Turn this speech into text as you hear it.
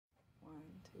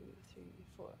3,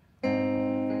 4.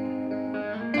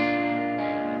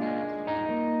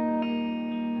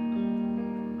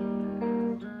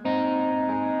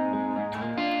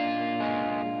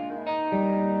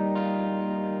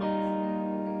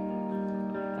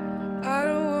 I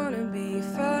don't want to be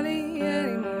funny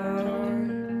anymore.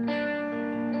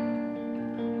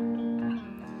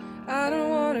 I don't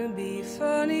want to be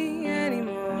funny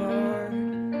anymore.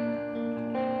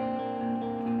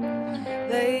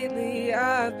 Lately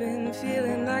I've been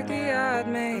feeling like the odd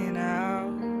man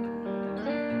out.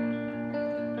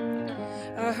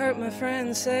 I hurt my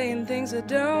friends saying things I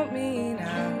don't mean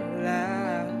out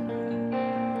loud.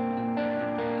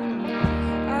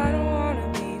 I don't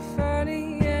want to be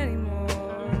funny anymore.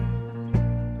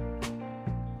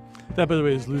 That, by the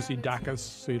way, is Lucy Dacus,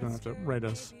 so you don't have to write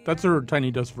us. That's her Tiny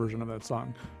Desk version of that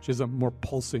song. She has a more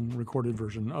pulsing recorded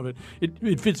version of it.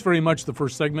 It fits very much the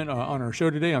first segment on our show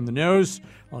today, On the Nose.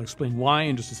 I'll explain why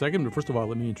in just a second, but first of all,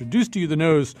 let me introduce to you The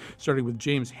Nose, starting with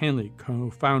James Hanley,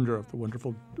 co-founder of the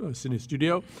wonderful Cine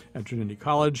Studio at Trinity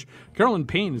College. Carolyn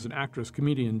Payne is an actress,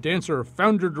 comedian, dancer,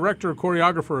 founder, director,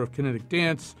 choreographer of Kinetic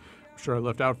Dance. I'm sure I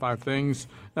left out 5 things.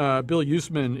 Bill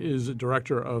Usman is a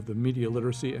director of the Media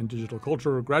Literacy and Digital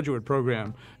Culture graduate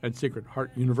program at Sacred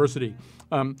Heart University.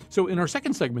 So in our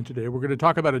second segment today, we're going to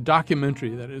talk about a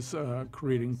documentary that is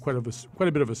creating quite a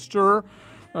bit of a stir.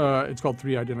 It's called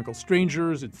 3 Identical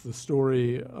Strangers. It's the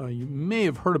story, you may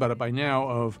have heard about it by now,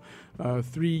 of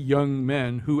 3 young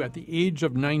men who at the age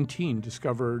of 19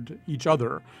 discovered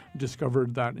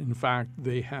that, in fact,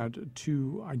 they had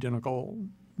 2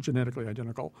 genetically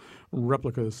identical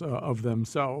replicas of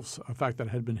themselves, a fact that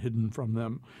had been hidden from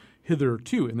them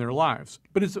hitherto in their lives.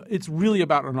 But it's really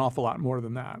about an awful lot more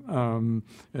than that.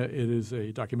 It is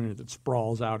a documentary that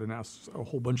sprawls out and asks a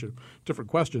whole bunch of different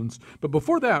questions. But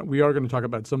before that, we are going to talk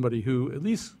about somebody who at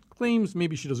least claims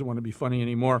maybe she doesn't want to be funny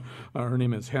anymore. Her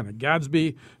name is Hannah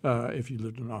Gadsby. If you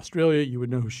lived in Australia, you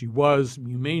would know who she was.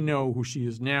 You may know who she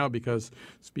is now because,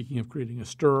 speaking of creating a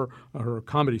stir, her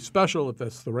comedy special, if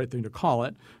that's the right thing to call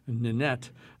it,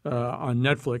 Nanette, on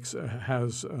Netflix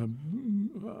has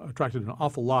attracted an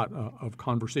awful lot of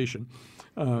conversation.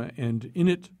 And in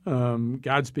it,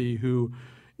 Gadsby, who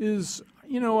is,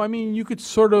 you could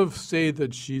sort of say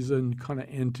that she's a kind of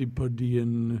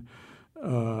antipodean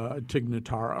Tig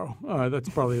Notaro. That's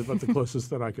probably about the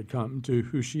closest that I could come to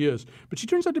who she is. But she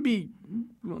turns out to be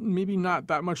maybe not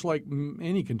that much like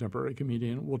any contemporary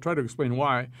comedian. We'll try to explain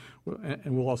why,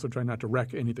 and we'll also try not to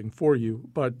wreck anything for you.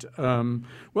 But,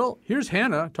 well, here's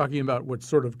Hannah talking about what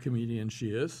sort of comedian she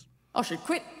is. I should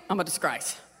quit. I'm a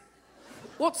disgrace.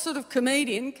 What sort of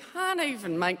comedian can't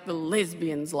even make the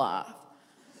lesbians laugh?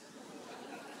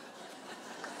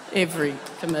 Every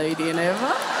comedian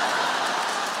ever.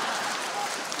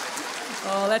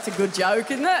 Oh, that's a good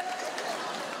joke, isn't it?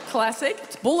 Classic.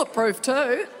 It's bulletproof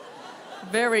too.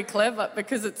 Very clever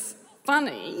because it's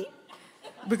funny,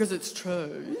 because it's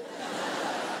true.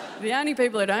 The only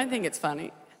people who don't think it's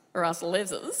funny are us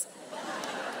lesers.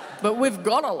 But we've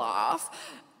got to laugh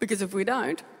because if we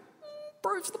don't,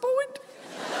 proves the point.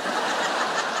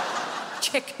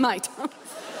 Checkmate.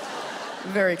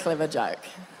 Very clever joke.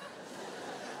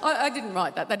 I didn't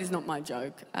write that. That is not my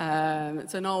joke.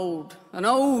 It's an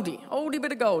oldie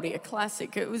bit of goldie, a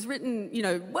classic. It was written,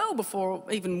 well before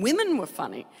even women were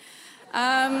funny.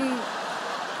 And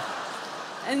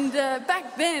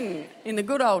back then, in the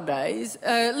good old days,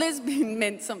 lesbian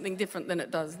meant something different than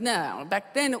it does now.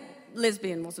 Back then,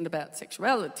 lesbian wasn't about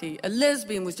sexuality. A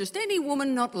lesbian was just any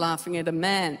woman not laughing at a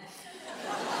man.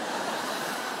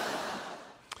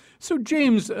 So,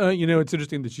 James, it's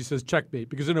interesting that she says checkmate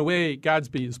because, in a way,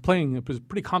 Gadsby is playing a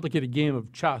pretty complicated game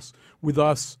of chess with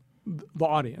us, the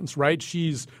audience, right?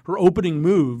 Her opening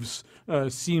moves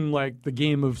seem like the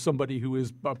game of somebody who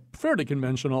is a fairly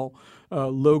conventional,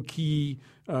 low-key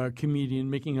comedian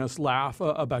making us laugh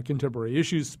about contemporary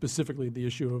issues, specifically the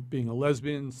issue of being a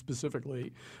lesbian,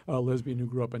 specifically a lesbian who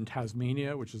grew up in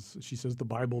Tasmania, which is, she says, the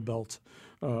Bible Belt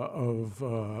of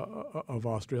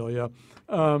Australia.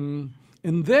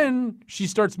 And then she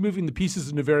starts moving the pieces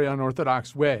in a very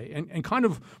unorthodox way and kind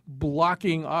of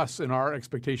blocking us and our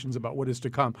expectations about what is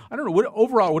to come. I don't know.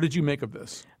 Overall, what did you make of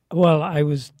this? Well, I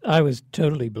was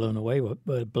totally blown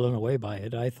away by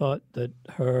it. I thought that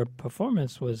her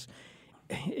performance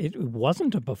it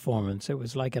wasn't a performance. It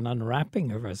was like an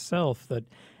unwrapping of herself that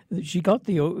she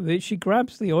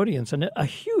grabs the audience, and a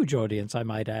huge audience, I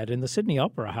might add, in the Sydney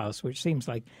Opera House, which seems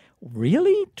like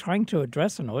really trying to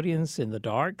address an audience in the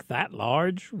dark that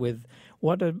large with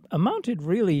what amounted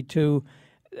really to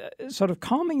sort of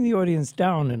calming the audience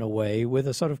down in a way with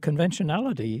a sort of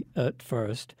conventionality at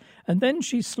first. And then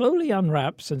she slowly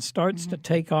unwraps and starts to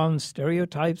take on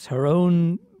stereotypes, her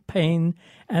own pain,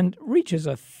 and reaches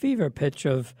a fever pitch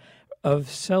of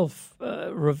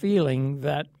self-revealing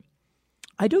that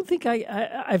I don't think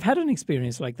I've had an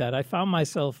experience like that. I found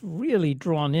myself really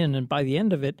drawn in, and by the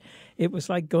end of it, it was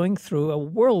like going through a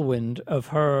whirlwind of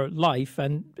her life,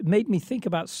 and it made me think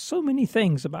about so many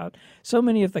things, about so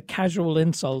many of the casual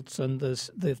insults and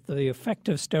the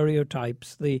effective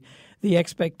stereotypes, the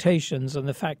expectations and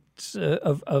the facts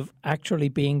of actually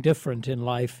being different in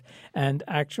life and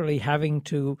actually having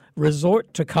to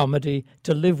resort to comedy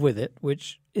to live with it,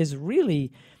 which is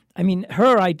really... I mean,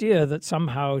 her idea that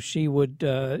somehow she would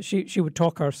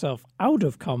talk herself out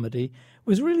of comedy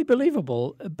was really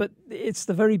believable, but it's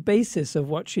the very basis of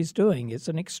what she's doing. It's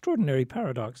an extraordinary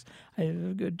paradox.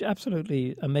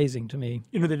 Absolutely amazing to me.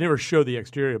 You know, they never show the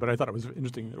exterior, but I thought it was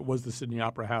interesting that it was the Sydney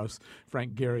Opera House,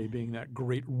 Frank Gehry being that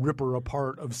great ripper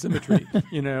apart of symmetry,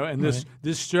 you know, and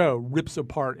this show rips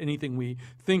apart anything we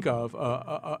think of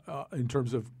in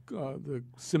terms of the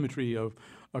symmetry of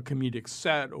a comedic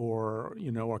set or, you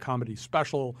know, a comedy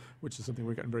special, which is something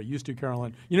we've gotten very used to,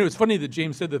 Carolyn. You know, it's funny that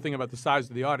James said the thing about the size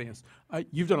of the audience.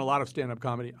 You've done a lot of stand-up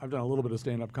comedy. I've done a little bit of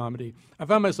stand-up comedy. I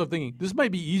found myself thinking, this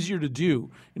might be easier to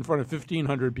do in front of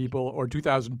 1,500 people or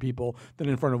 2,000 people than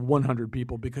in front of 100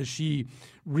 people, because she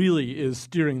really is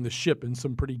steering the ship in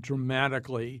some pretty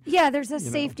dramatically... Yeah, there's a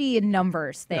safety in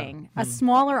numbers thing. Yeah. A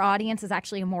smaller audience is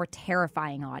actually a more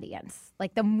terrifying audience.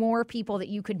 Like, the more people that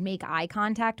you could make eye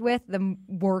contact with, the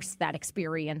worse that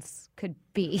experience could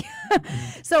be.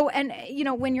 So, and, you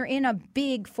know, when you're in a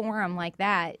big forum like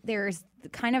that, there's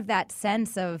kind of that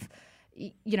sense of,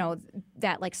 you know,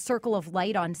 that like circle of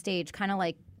light on stage kind of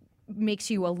like makes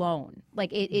you alone.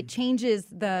 Like it changes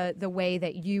the way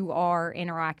that you are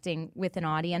interacting with an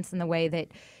audience and the way that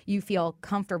you feel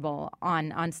comfortable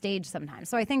on stage sometimes.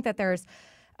 So I think that there's,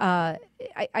 I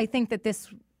think that this,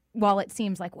 while it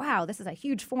seems like, wow, this is a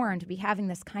huge forum to be having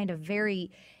this kind of very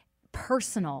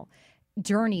personal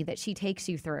journey that she takes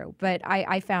you through. But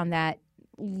I found that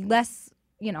less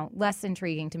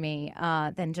intriguing to me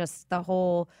than just the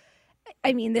whole,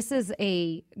 I mean, this is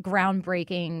a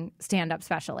groundbreaking stand-up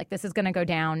special. Like, this is going to go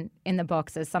down in the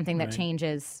books as something that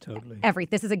changes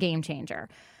this is a game changer.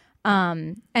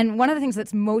 And one of the things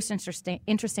that's most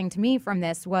interesting to me from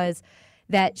this was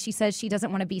that she says she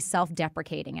doesn't want to be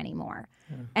self-deprecating anymore.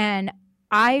 Yeah. And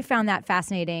I found that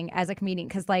fascinating as a comedian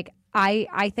because, like,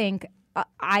 I think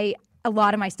a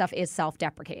lot of my stuff is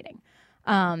self-deprecating.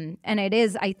 And it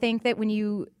is, I think that when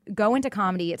you go into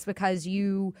comedy, it's because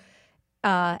you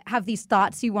have these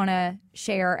thoughts you want to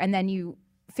share, and then you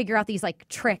figure out these like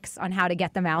tricks on how to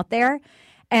get them out there.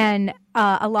 And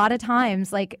a lot of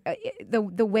times, like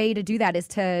the way to do that is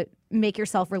to make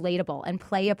yourself relatable and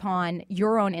play upon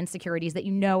your own insecurities that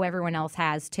you know everyone else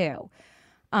has too.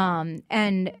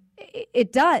 And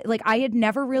it does. Like, I had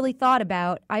never really thought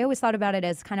about. I always thought about it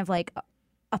as kind of like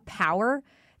a power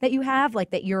that you have, like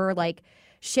that you're like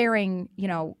sharing, you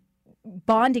know,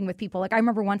 bonding with people. Like, I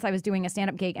remember once I was doing a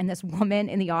stand-up gig and this woman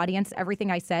in the audience,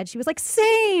 everything I said, she was like,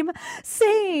 same.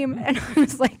 And I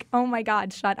was like, oh my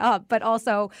God, shut up. But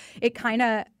also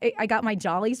I got my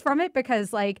jollies from it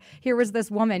because, like, here was this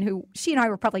woman who, she and I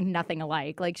were probably nothing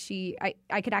alike. Like,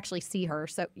 I could actually see her.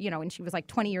 So, you know, and she was like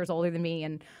 20 years older than me,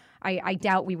 and I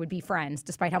doubt we would be friends,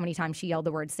 despite how many times she yelled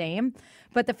the word same.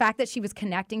 But the fact that she was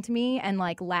connecting to me and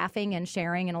like laughing and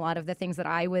sharing and a lot of the things that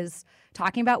I was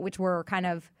talking about, which were kind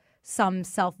of some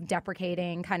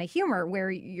self-deprecating kind of humor where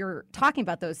you're talking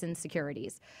about those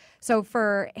insecurities. So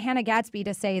for Hannah Gadsby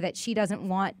to say that she doesn't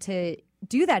want to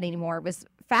do that anymore was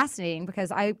fascinating,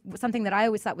 because something that I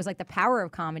always thought was like the power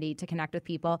of comedy to connect with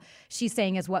people, she's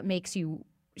saying is what makes you.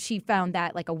 She found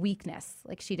that like a weakness,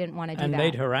 like she didn't want to do and that. And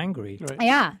made her angry. Right.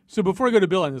 Yeah. So before I go to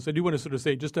Bill on this, I do want to sort of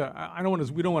say,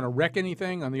 we don't want to wreck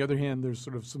anything. On the other hand, there's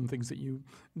sort of some things that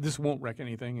this won't wreck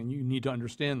anything, and you need to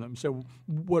understand them. So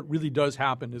what really does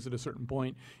happen is at a certain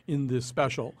point in this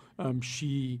special,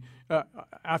 she,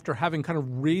 after having kind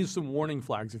of raised some warning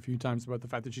flags a few times about the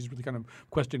fact that she's really kind of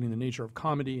questioning the nature of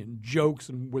comedy and jokes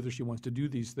and whether she wants to do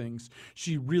these things,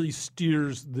 she really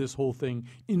steers this whole thing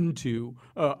into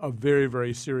a very,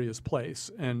 very serious place,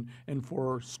 and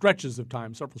for several stretches of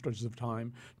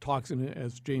time, talks in,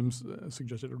 as James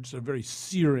suggested, just a very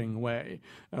searing way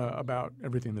about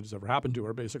everything that has ever happened to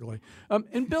her, basically.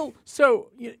 And Bill,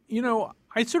 so you know,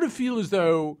 I sort of feel as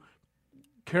though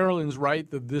Carolyn's right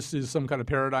that this is some kind of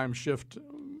paradigm shift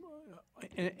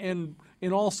and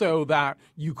also that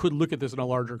you could look at this in a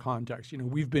larger context.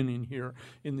 We've been in here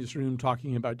in this room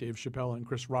talking about Dave Chappelle and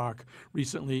Chris Rock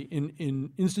recently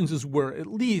in instances where at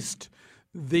least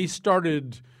they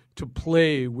started to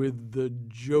play with the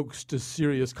jokes to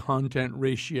serious content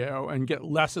ratio and get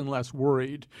less and less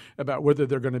worried about whether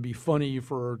they're going to be funny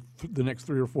for the next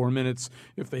 3 or 4 minutes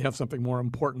if they have something more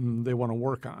important they want to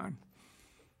work on.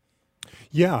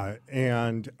 Yeah,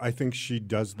 and I think she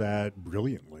does that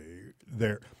brilliantly.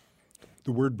 The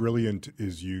word brilliant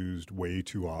is used way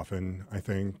too often, I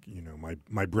think.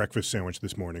 My breakfast sandwich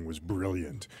this morning was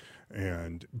brilliant.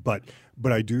 But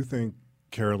I do think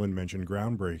Carolyn mentioned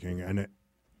groundbreaking, and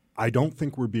I don't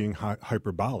think we're being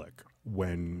hyperbolic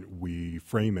when we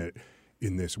frame it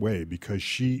in this way, because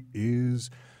she's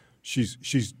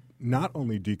not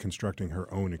only deconstructing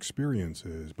her own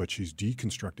experiences, but she's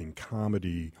deconstructing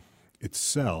comedy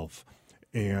itself.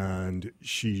 And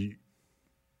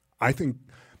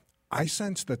I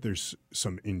sense that there's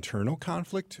some internal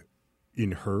conflict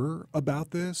in her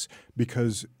about this,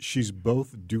 because she's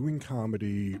both doing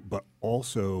comedy but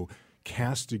also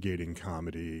castigating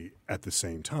comedy at the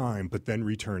same time, but then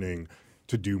returning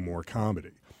to do more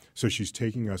comedy. So she's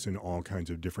taking us in all kinds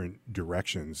of different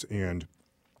directions. And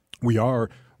we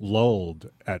are lulled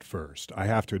at first. I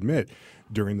have to admit,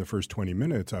 during the first 20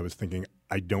 minutes, I was thinking,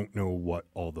 I don't know what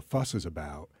all the fuss is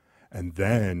about. And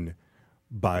then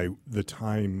by the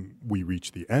time we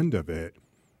reach the end of it,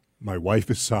 my wife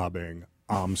is sobbing,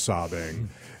 I'm sobbing.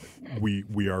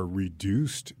 We are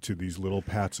reduced to these little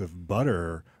pats of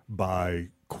butter by,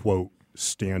 quote,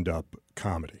 stand-up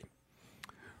comedy.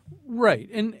 Right.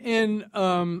 And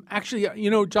actually,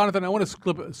 Jonathan, I want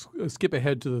to skip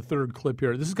ahead to the third clip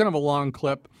here. This is kind of a long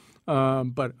clip,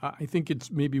 but I think it's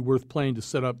maybe worth playing to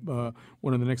set up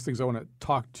one of the next things I want to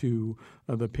talk to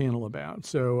the panel about.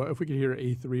 So if we could hear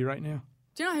A3 right now.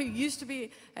 Do you know who used to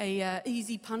be a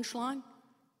easy punchline?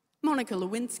 Monica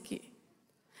Lewinsky.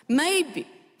 Maybe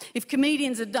if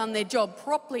comedians had done their job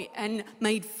properly and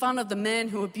made fun of the man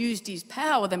who abused his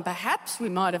power, then perhaps we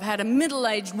might have had a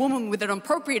middle-aged woman with an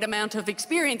appropriate amount of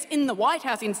experience in the White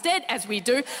House. Instead, as we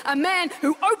do, a man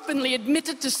who openly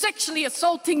admitted to sexually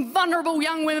assaulting vulnerable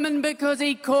young women because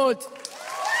he could.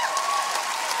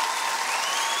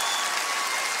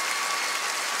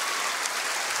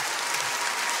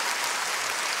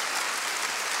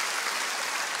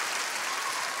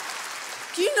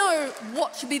 Do you know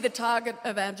what should be the target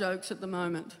of our jokes at the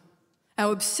moment?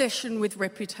 Our obsession with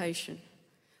reputation.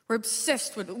 We're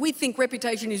obsessed with it. We think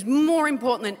reputation is more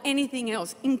important than anything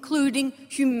else, including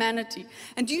humanity.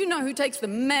 And do you know who takes the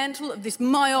mantle of this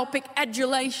myopic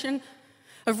adulation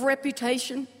of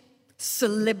reputation?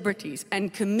 Celebrities,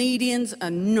 and comedians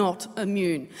are not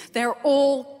immune. They're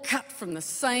all cut from the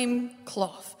same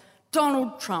cloth.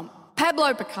 Donald Trump,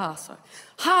 Pablo Picasso,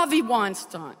 Harvey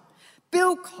Weinstein,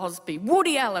 Bill Cosby,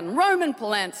 Woody Allen, Roman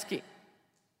Polanski.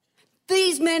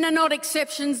 These men are not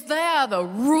exceptions, they are the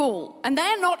rule. And they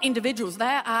are not individuals, they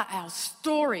are our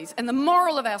stories. And the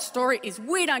moral of our story is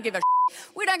we don't give a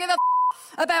shit. We don't give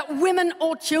a about women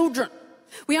or children.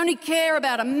 We only care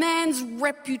about a man's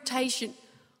reputation.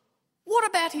 What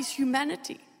about his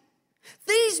humanity?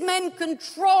 These men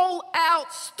control our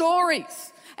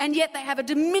stories, and yet they have a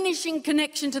diminishing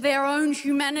connection to their own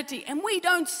humanity, and we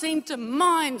don't seem to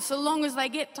mind so long as they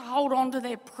get to hold on to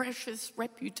their precious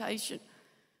reputation.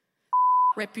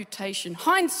 Reputation.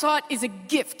 Hindsight is a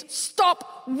gift.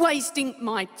 Stop wasting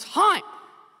my time.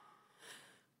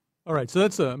 All right, so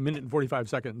that's a minute and 45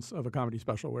 seconds of a comedy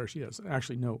special where she has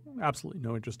actually absolutely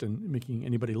no interest in making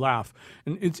anybody laugh.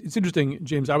 And it's interesting,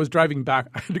 James, I was driving back.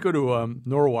 I had to go to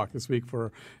Norwalk this week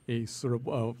for a sort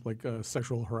of like a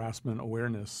sexual harassment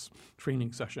awareness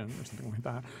training session or something like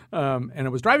that. And I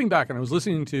was driving back and I was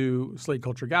listening to Slate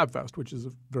Culture Gabfest, which is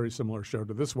a very similar show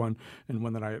to this one and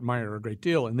one that I admire a great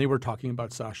deal. And they were talking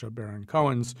about Sacha Baron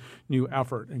Cohen's new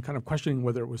effort and kind of questioning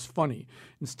whether it was funny.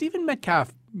 And Stephen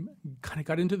Metcalf kind of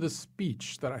got into this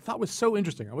speech that I thought was so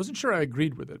interesting. I wasn't sure I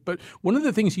agreed with it, but one of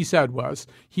the things he said was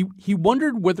he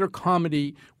wondered whether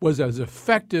comedy was as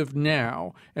effective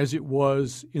now as it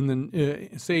was in the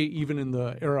say even in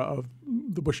the era of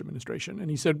the Bush administration.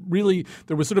 And he said really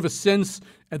there was sort of a sense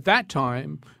at that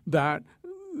time that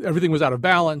everything was out of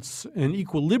balance and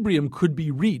equilibrium could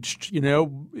be reached,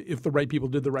 if the right people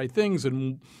did the right things.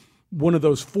 And one of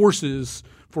those forces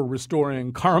for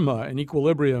restoring karma and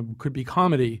equilibrium could be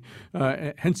comedy.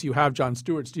 Hence you have Jon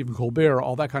Stewart, Stephen Colbert,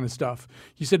 all that kind of stuff.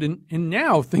 He said, and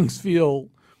now things feel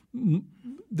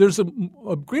there's a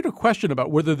greater question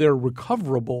about whether they're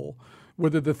recoverable,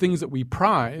 whether the things that we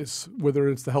prize, whether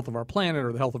it's the health of our planet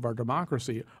or the health of our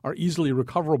democracy, are easily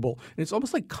recoverable. And it's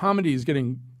almost like comedy is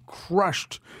getting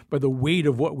crushed by the weight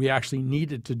of what we actually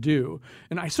needed to do.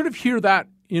 And I sort of hear that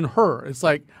in her. It's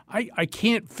like, I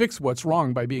can't fix what's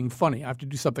wrong by being funny. I have to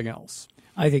do something else.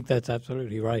 I think that's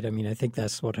absolutely right. I mean, I think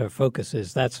that's what her focus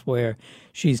is. That's where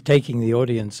she's taking the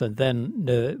audience, and then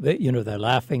they're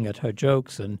laughing at her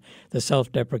jokes and the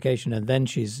self-deprecation, and then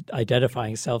she's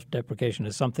identifying self-deprecation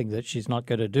as something that she's not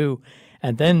going to do,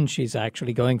 and then she's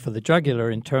actually going for the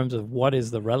jugular in terms of what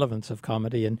is the relevance of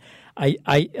comedy. And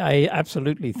I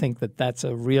absolutely think that that's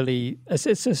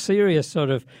it's a serious sort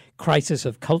of crisis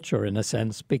of culture in a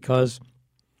sense, because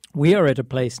we are at a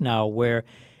place now where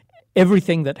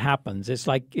everything that happens, it's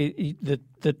like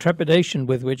the trepidation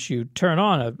with which you turn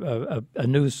on a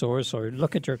news source or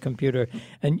look at your computer,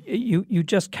 and you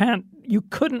just can't, you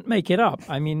couldn't make it up.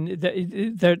 I mean,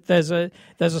 there's a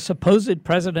supposed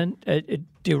president, a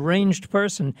deranged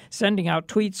person, sending out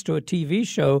tweets to a TV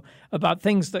show about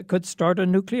things that could start a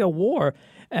nuclear war.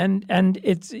 And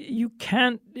it's, you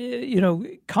can't,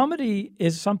 comedy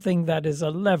is something that is a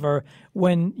lever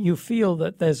when you feel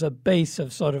that there's a base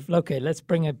of sort of, okay, let's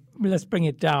bring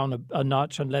it down a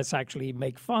notch, and let's actually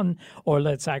make fun, or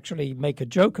let's actually make a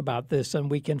joke about this,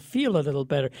 and we can feel a little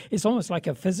better. It's almost like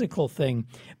a physical thing.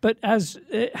 But as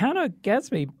Hannah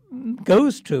Gadsby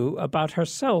goes to about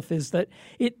herself, is that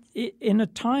it in a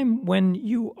time when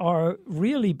you are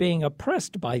really being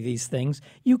oppressed by these things,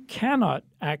 you cannot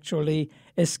actually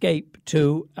escape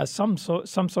to some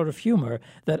sort of humor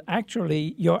that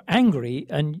actually you're angry,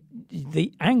 and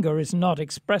the anger is not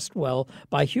expressed well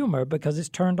by humor because it's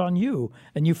turned on you,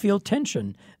 and you feel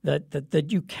tension that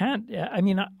you can't. I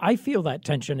mean, I feel that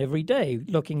tension every day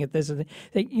looking at this.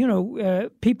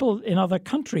 People in other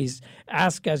countries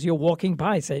ask as you're walking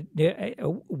by, say,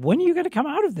 when are you going to come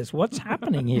out of this? What's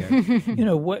happening here?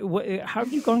 How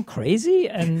have you gone crazy?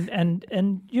 And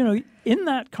in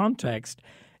that context,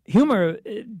 humor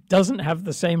doesn't have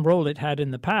the same role it had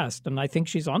in the past, and I think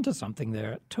she's onto something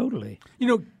there, totally.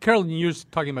 Carolyn, you're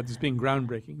talking about this being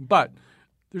groundbreaking, but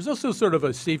there's also sort of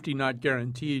a safety not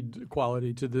guaranteed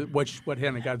quality to what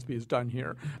Hannah Gadsby has done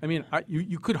here. I mean,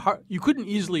 you couldn't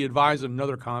easily advise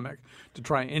another comic to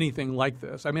try anything like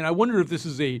this. I mean, I wonder if this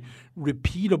is a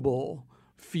repeatable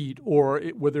feat or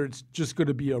whether it's just going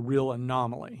to be a real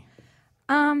anomaly.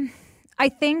 I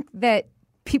think that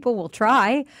people will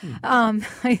try.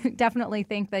 I definitely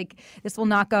think this will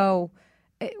not go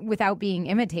without being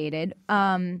imitated.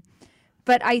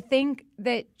 But I think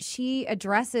that she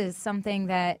addresses something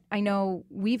that I know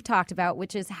we've talked about,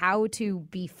 which is how to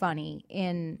be funny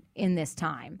in this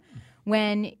time.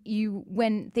 When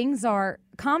things are,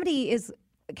 comedy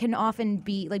can often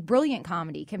be, like, brilliant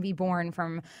comedy can be born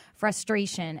from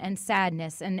frustration and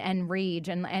sadness and rage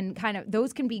and kind of,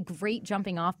 those can be great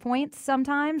jumping off points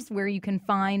sometimes where you can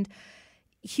find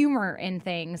humor in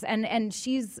things. And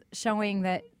she's showing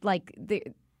that, like,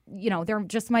 there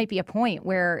just might be a point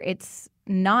where it's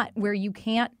not, where you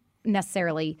can't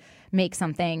necessarily make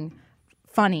something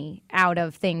funny out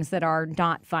of things that are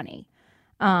not funny.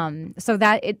 So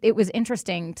that it was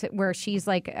interesting to where she's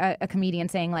like a comedian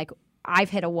saying, like,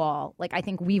 I've hit a wall. Like, I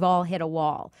think we've all hit a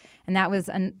wall. And that was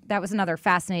another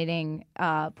fascinating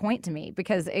point to me,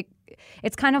 because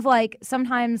it's kind of like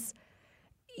sometimes,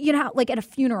 like at a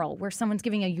funeral where someone's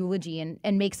giving a eulogy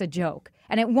and makes a joke.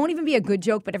 And it won't even be a good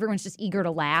joke, but everyone's just eager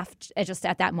to laugh just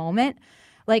at that moment.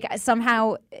 Like,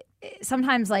 somehow,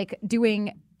 sometimes, like,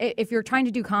 if you're trying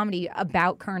to do comedy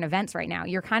about current events right now,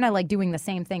 you're kind of like doing the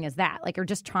same thing as that. Like, you're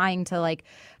just trying to, like,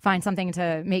 find something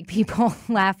to make people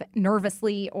laugh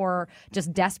nervously or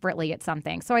just desperately at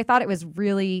something. So I thought it was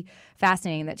really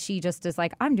fascinating that she just is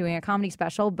like, I'm doing a comedy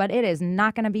special, but it is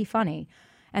not going to be funny.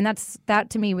 And that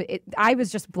to me, I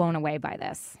was just blown away by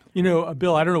this.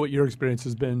 Bill, I don't know what your experience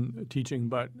has been teaching,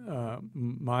 but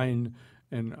mine,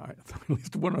 and at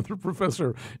least one other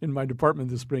professor in my department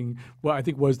this spring, I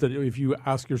think was that if you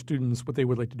ask your students what they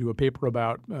would like to do a paper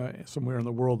about somewhere in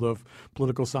the world of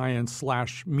political science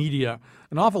 / media,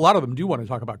 an awful lot of them do want to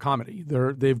talk about comedy.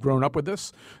 They've grown up with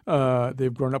this.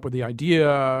 They've grown up with the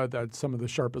idea that some of the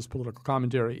sharpest political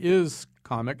commentary is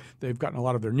comic. They've gotten a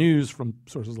lot of their news from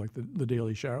sources like the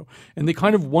Daily Show, and they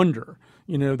kind of wonder.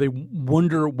 They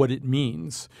wonder what it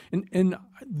means. And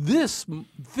this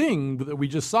thing that we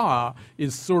just saw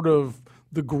is sort of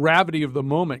the gravity of the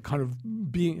moment, kind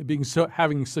of being so,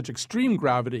 having such extreme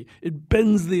gravity. It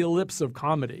bends the ellipse of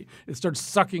comedy. It starts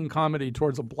sucking comedy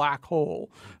towards a black hole.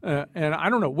 And I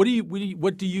don't know. What do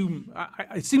you?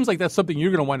 It seems like that's something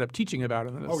you're going to wind up teaching about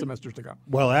in the semesters to come.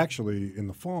 Well, actually, in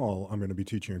the fall, I'm going to be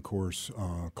teaching a course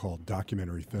called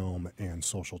Documentary Film and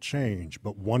Social Change.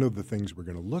 But one of the things we're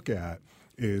going to look at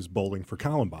is Bowling for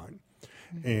Columbine.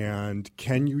 And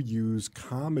can you use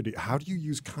comedy? How do you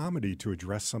use comedy to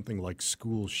address something like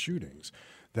school shootings?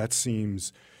 That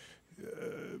seems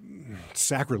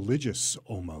sacrilegious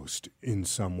almost in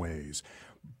some ways.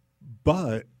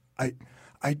 But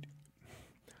I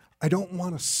don't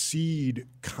want to cede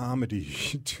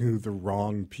comedy to the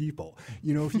wrong people.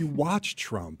 You know, if you watch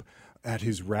Trump at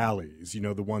his rallies, you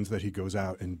know, the ones that he goes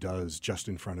out and does just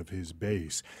in front of his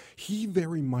base, he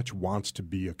very much wants to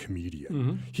be a comedian.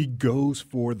 Mm-hmm. He goes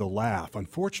for the laugh.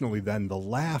 Unfortunately, then the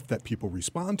laugh that people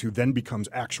respond to then becomes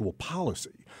actual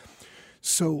policy.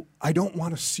 So I don't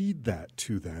want to cede that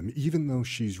to them, even though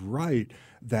she's right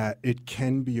that it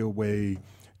can be a way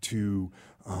to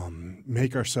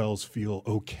make ourselves feel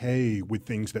okay with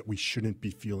things that we shouldn't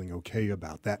be feeling okay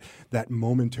about. That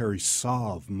momentary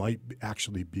salve might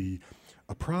actually be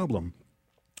a problem.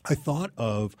 I thought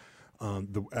of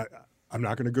I'm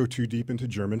not going to go too deep into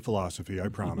German philosophy, I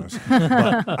promise.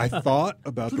 But I thought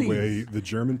about the way the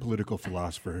German political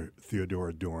philosopher Theodor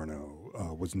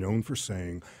Adorno was known for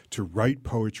saying to write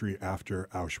poetry after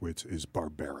Auschwitz is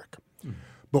barbaric. Mm.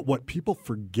 But what people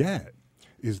forget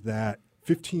is that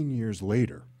 15 years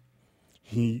later,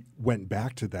 he went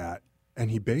back to that and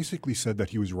he basically said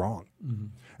that he was wrong.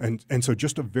 Mm-hmm. And so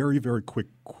just a very, very quick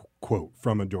quote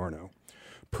from Adorno.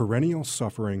 Perennial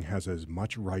suffering has as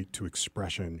much right to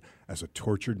expression as a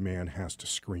tortured man has to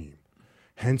scream.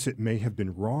 Hence, it may have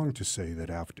been wrong to say that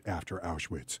after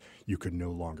Auschwitz, you could no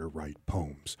longer write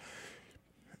poems.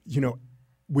 You know,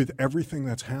 with everything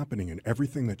that's happening and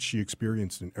everything that she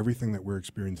experienced and everything that we're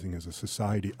experiencing as a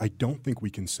society, I don't think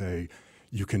we can say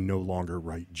you can no longer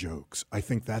write jokes. I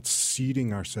think that's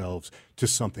ceding ourselves to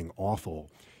something awful,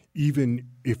 even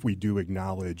if we do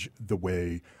acknowledge the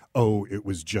way, oh, it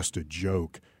was just a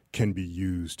joke, can be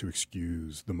used to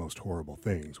excuse the most horrible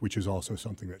things, which is also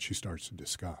something that she starts to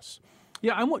discuss.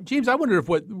 Yeah, James, I wonder if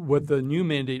what the new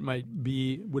mandate might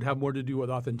be would have more to do with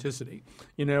authenticity.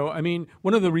 You know, I mean,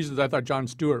 one of the reasons I thought Jon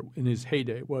Stewart in his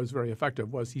heyday was very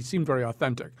effective was he seemed very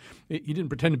authentic. He didn't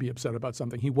pretend to be upset about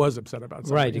something. He was upset about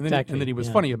something. Right, and exactly. And then he was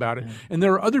funny about it. Yeah. And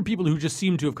there are other people who just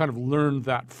seem to have kind of learned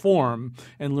that form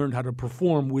and learned how to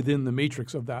perform within the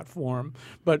matrix of that form.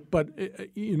 But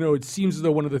you know, it seems as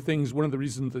though one of the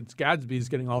reasons that Gadsby is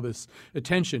getting all this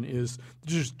attention is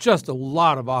there's just a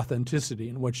lot of authenticity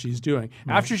in what she's doing.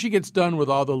 Right. After she gets done with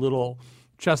all the little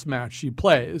chess match she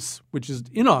plays, which is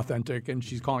inauthentic, and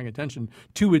she's calling attention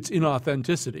to its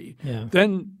inauthenticity,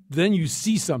 then you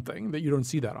see something that you don't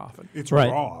see that often. It's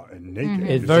raw and naked. Mm-hmm.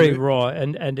 It's very raw,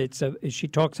 and she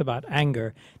talks about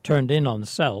anger turned in on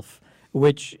self,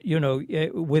 which, you know,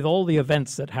 with all the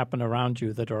events that happen around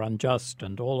you that are unjust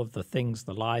and all of the things,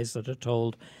 the lies that are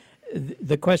told,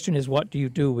 the question is, what do you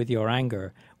do with your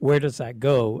anger? Where does that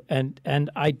go? And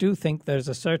I do think there's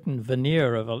a certain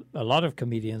veneer of a lot of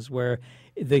comedians where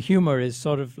the humor is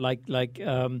sort of like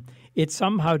it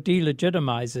somehow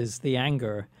delegitimizes the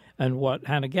anger. And what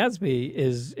Hannah Gadsby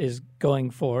is going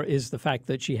for is the fact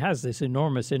that she has this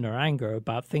enormous inner anger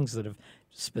about things that have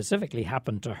specifically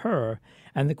happened to her.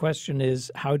 And the question is,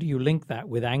 how do you link that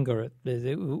with anger?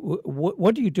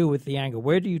 What do you do with the anger?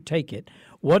 Where do you take it?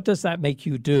 What does that make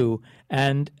you do?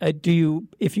 And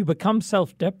if you become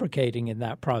self-deprecating in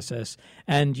that process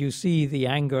and you see the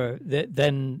anger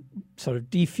then sort of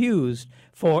diffused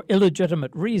for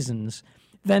illegitimate reasons,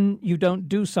 then you don't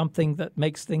do something that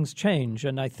makes things change.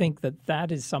 And I think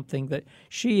that is something that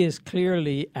she is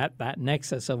clearly at that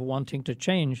nexus of wanting to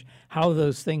change how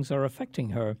those things are affecting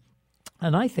her.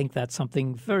 And I think that's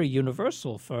something very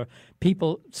universal for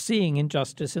people seeing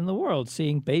injustice in the world,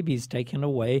 seeing babies taken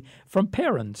away from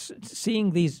parents, seeing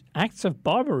these acts of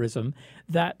barbarism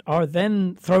that are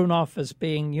then thrown off as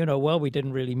being, you know, well, we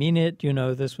didn't really mean it, you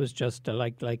know, this was just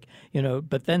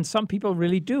but then some people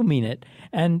really do mean it.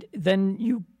 And then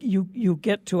you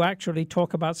get to actually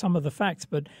talk about some of the facts,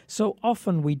 but so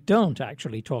often we don't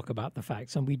actually talk about the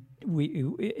facts. And we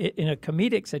in a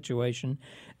comedic situation,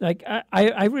 like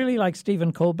I really like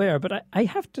Stephen Colbert, but I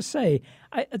have to say,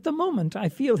 at the moment, I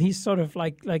feel he's sort of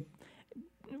like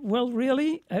well,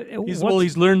 really?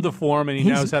 He's learned the form, and he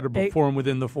knows how to perform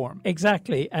within the form.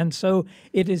 Exactly. And so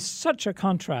it is such a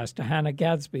contrast to Hannah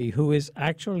Gadsby, who is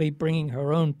actually bringing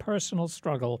her own personal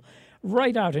struggle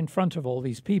right out in front of all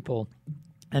these people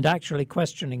and actually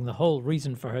questioning the whole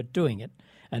reason for her doing it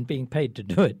and being paid to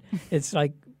do it. It's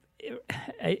like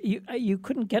you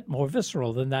couldn't get more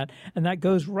visceral than that. And that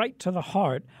goes right to the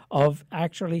heart of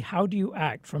actually how do you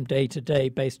act from day to day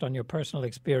based on your personal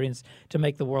experience to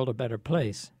make the world a better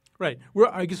place. Right.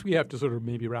 I guess we have to sort of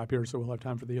maybe wrap here so we'll have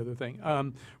time for the other thing.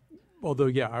 Although,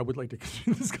 yeah, I would like to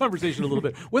continue this conversation a little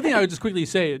bit. One thing I would just quickly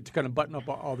say to kind of button up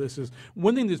all this is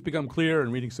one thing that's become clear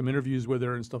in reading some interviews with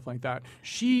her and stuff like that,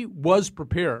 she was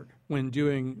prepared when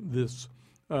doing this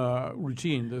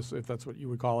routine, this, if that's what you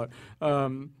would call it,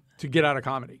 to get out of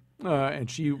comedy. And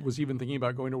she was even thinking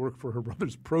about going to work for her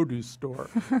brother's produce store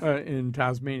in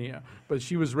Tasmania. But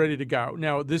she was ready to go.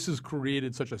 Now, this has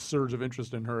created such a surge of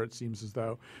interest in her, it seems as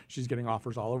though she's getting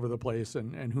offers all over the place.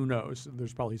 And who knows?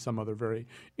 There's probably some other very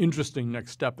interesting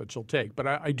next step that she'll take. But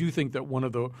I do think that one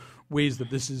of the ways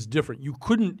that this is different, you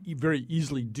couldn't very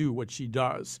easily do what she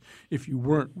does if you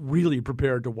weren't really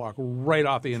prepared to walk right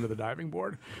off the end of the diving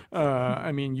board.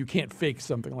 I mean, you can't fake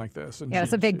something like this. And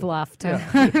it's a big bluff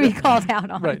to be called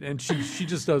out on. Right. And she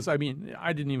just does. I mean,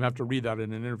 I didn't even have to read that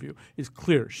in an interview. It's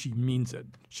clear she means it.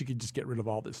 She could just get rid of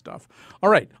all this stuff. All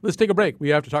right, let's take a break. We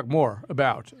have to talk more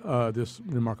about this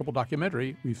remarkable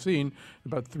documentary we've seen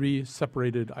about 3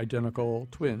 separated identical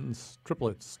twins,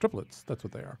 triplets. That's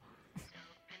what they are.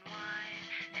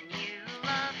 And you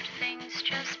loved things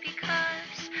just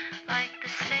because, like the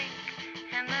sick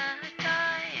and the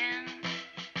dying.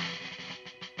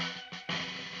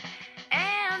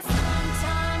 And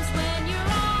sometimes when you're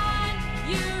on,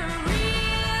 you're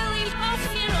really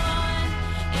holding on.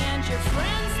 And your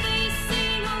friends, they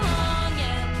sing along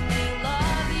and they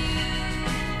love you.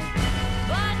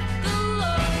 But the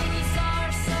lows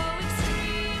are so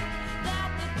extreme that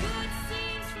the good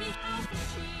seems real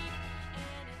cheap.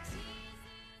 And it teases you.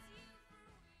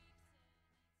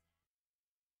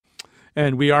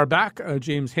 And we are back.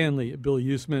 James Hanley, Bill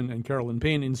Usman, and Carolyn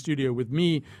Payne in studio with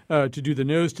me to do the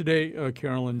nose today.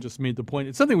 Carolyn just made the point.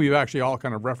 It's something we've actually all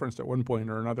kind of referenced at one point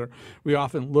or another. We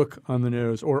often look on the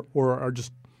nose or are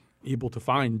just able to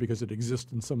find, because it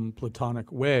exists in some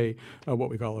platonic way, what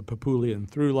we call a Papulian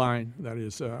through line. That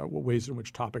is ways in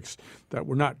which topics that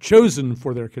were not chosen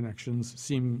for their connections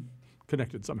seem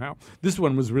connected somehow. This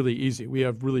one was really easy. We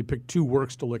have really picked 2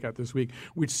 works to look at this week,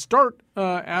 which start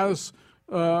as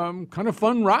kind of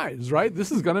fun rides, right?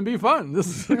 This is going to be fun.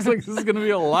 This looks like this is going to be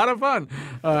a lot of fun.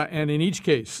 And in each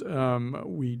case,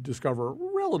 we discover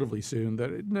relatively soon that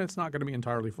it's not going to be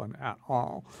entirely fun at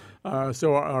all.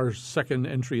 So our second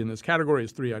entry in this category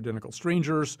is 3 Identical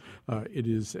Strangers. It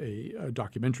is a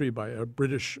documentary by a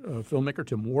British filmmaker,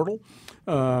 Tim Wardle.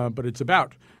 But it's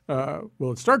about,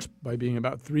 it starts by being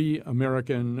about 3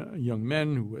 American young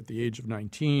men who at the age of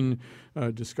 19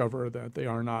 discover that they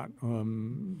are not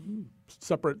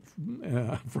separate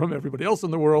from everybody else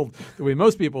in the world the way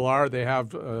most people are. They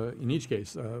have, in each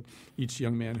case, each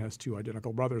young man has 2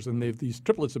 identical brothers, and these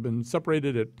triplets have been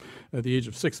separated at the age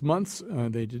of 6 months.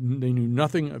 They knew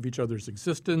nothing of each other's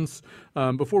existence.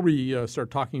 Before we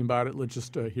start talking about it, let's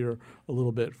just hear a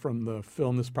little bit from the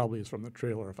film. This probably is from the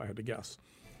trailer, if I had to guess.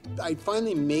 I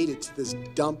finally made it to this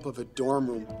dump of a dorm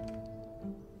room.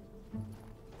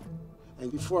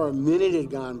 And before a minute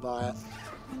had gone by,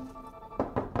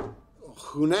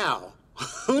 who now?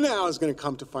 Who now is going to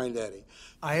come to find Eddie?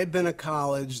 I had been at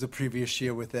college the previous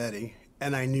year with Eddie,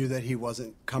 and I knew that he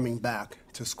wasn't coming back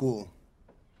to school.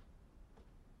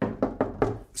 As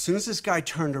soon as this guy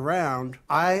turned around,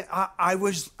 I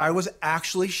was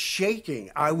actually shaking.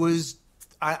 The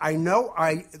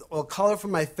color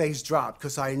from my face dropped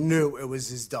because I knew it was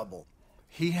his double.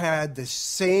 He had the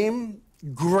same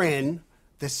grin,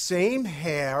 the same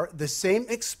hair, the same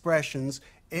expressions.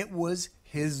 It was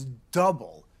his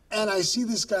double. And I see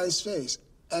this guy's face,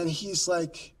 and he's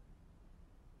like,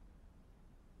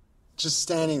 just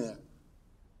standing there.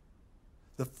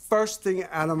 The first thing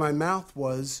out of my mouth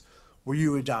was, "Were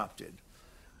you adopted?"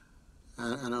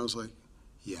 And I was like,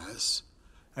 "Yes."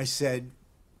 I said,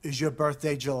 "Is your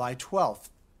birthday July 12th?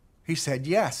 He said,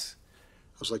 "Yes."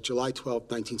 I was like, "July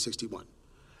 12th, 1961.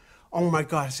 Oh my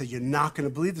God. I said, "You're not going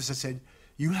to believe this." I said,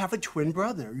 "You have a twin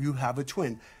brother. You have a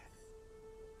twin."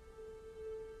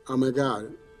 Oh my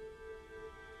God.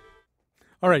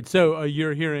 All right, so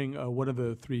you're hearing one of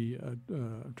the 3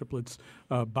 triplets.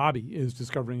 Bobby is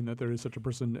discovering that there is such a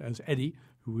person as Eddie,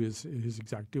 who is his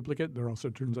exact duplicate. There also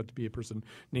turns out to be a person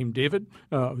named David,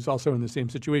 who's also in the same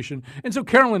situation. And so,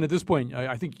 Carolyn, at this point,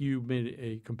 I think you made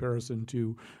a comparison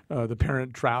to The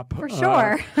Parent Trap. For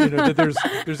sure. That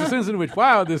there's a sense in which,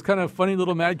 wow, this kind of funny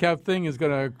little madcap thing is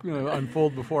going to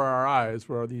unfold before our eyes,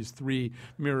 where these 3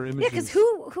 mirror images. Yeah,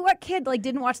 because what kid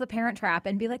didn't watch The Parent Trap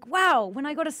and be like, wow, when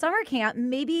I go to summer camp,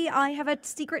 maybe I have a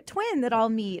secret twin that I'll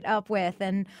meet up with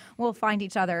and we'll find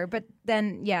each other. But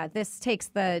then, yeah, this takes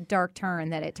the dark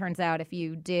turn that it turns out if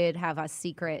you did have a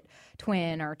secret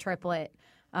twin or triplet,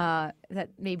 that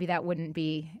maybe that wouldn't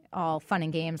be all fun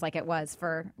and games like it was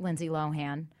for Lindsay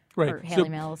Lohan. Right. or Haley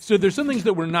Mills. So there's some things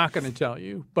that we're not going to tell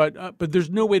you, but there's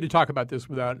no way to talk about this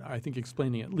without, I think,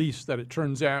 explaining at least that it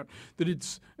turns out that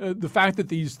it's the fact that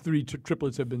these three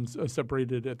triplets have been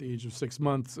separated at the age of 6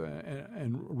 months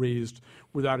and raised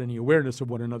without any awareness of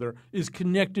one another is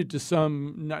connected to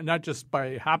some, not just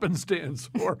by happenstance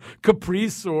or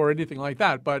caprice or anything like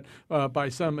that, but by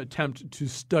some attempt to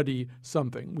study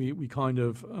something. We kind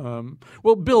of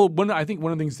well, Bill, I think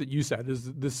one of the things that you said is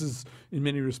that this is in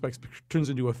many respects turns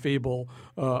into a fable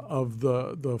of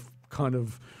the kind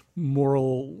of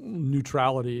moral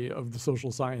neutrality of the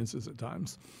social sciences at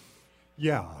times.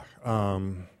 Yeah.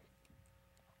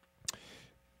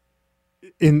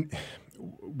 In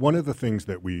one of the things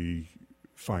that we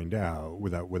find out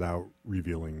without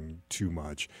revealing too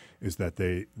much is that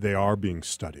they are being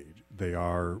studied. They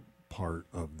are part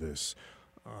of this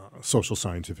social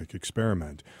scientific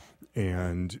experiment.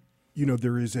 And,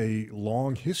 there is a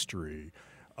long history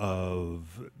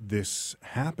of this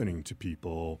happening to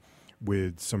people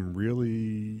with some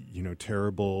really,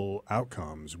 terrible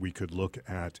outcomes. We could look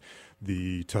at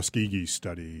the Tuskegee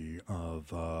study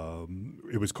of,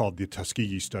 it was called the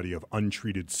Tuskegee study of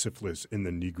untreated syphilis in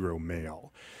the Negro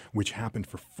male, which happened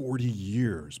for 40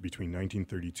 years between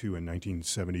 1932 and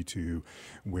 1972,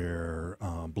 where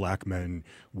black men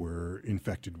were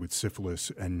infected with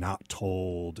syphilis and not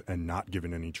told and not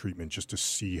given any treatment just to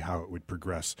see how it would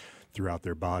progress throughout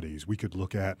their bodies. We could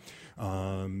look at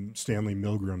Stanley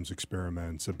Milgram's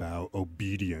experiments about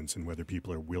obedience and whether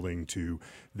people are willing to,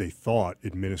 they thought,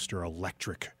 administer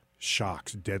electric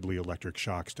shocks, deadly electric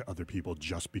shocks to other people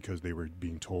just because they were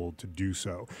being told to do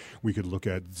so. We could look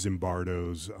at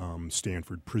Zimbardo's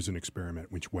Stanford prison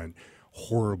experiment, which went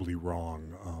horribly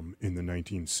wrong in the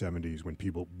 1970s when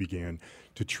people began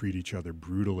to treat each other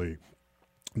brutally.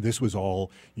 This was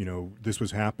all, this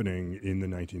was happening in the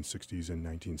 1960s and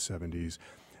 1970s.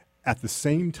 At the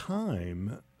same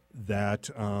time that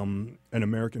an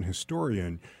American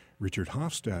historian, Richard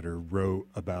Hofstadter, wrote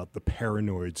about the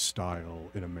paranoid style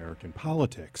in American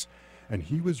politics. And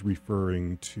he was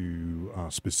referring to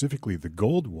specifically the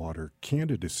Goldwater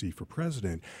candidacy for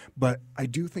president. But I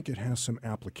do think it has some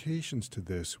applications to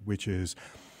this, which is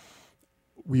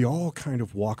we all kind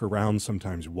of walk around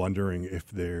sometimes wondering if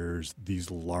there's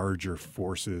these larger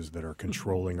forces that are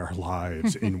controlling our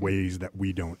lives in ways that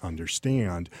we don't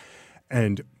understand.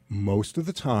 And most of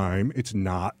the time, it's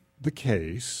not the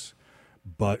case.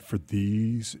 But for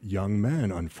these young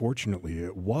men, unfortunately,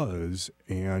 it was,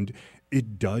 and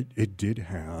it did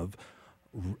have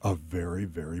a very,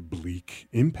 very bleak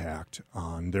impact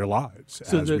on their lives,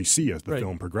 as we see as the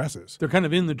film progresses. They're kind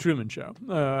of in the Truman Show.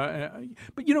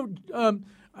 But,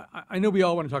 I know we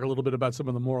all want to talk a little bit about some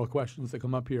of the moral questions that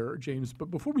come up here, James, but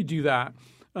before we do that,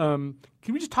 can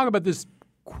we just talk about this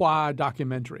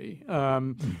documentary?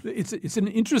 It's an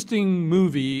interesting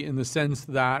movie in the sense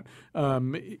that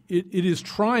it is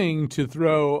trying to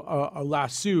throw a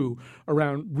lasso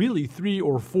around really 3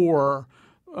 or 4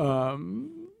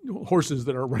 horses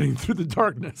that are running through the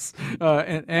darkness.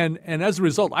 And as a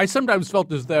result, I sometimes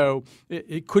felt as though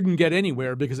it couldn't get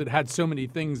anywhere because it had so many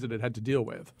things that it had to deal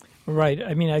with. Right.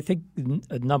 I mean, I think,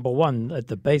 number one, at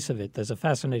the base of it, there's a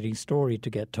fascinating story to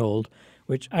get told,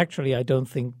 which actually I don't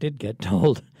think did get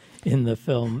told in the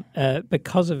film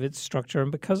because of its structure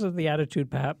and because of the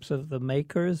attitude, perhaps, of the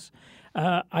makers.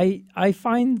 I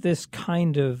find this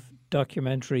kind of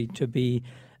documentary to be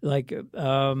like,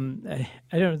 I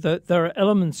don't know, there are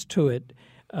elements to it,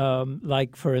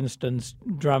 like, for instance,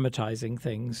 dramatizing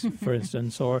things, for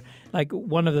instance, or like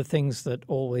one of the things that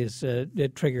always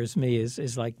it triggers me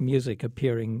is like music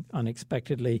appearing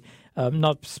unexpectedly,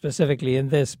 not specifically in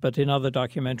this, but in other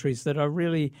documentaries that are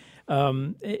really,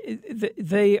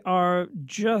 they are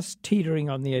just teetering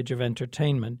on the edge of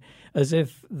entertainment, as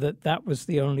if that was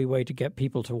the only way to get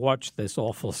people to watch this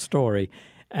awful story.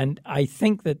 And I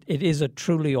think that it is a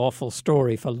truly awful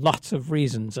story for lots of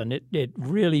reasons, and it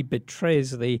really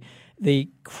betrays the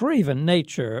craven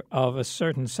nature of a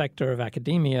certain sector of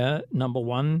academia, number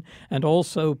one, and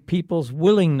also people's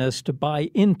willingness to buy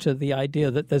into the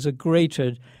idea that there's a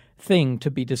greater thing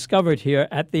to be discovered here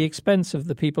at the expense of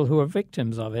the people who are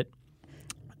victims of it.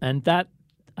 And that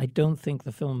I don't think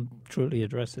the film truly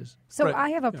addresses. So I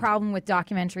have a problem with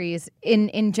documentaries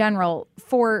in general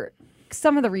for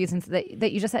some of the reasons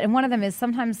that you just said. And one of them is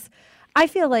sometimes I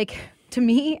feel like, to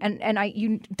me, and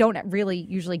you don't really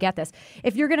usually get this,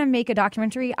 if you're going to make a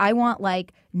documentary, I want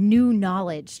like new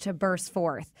knowledge to burst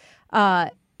forth.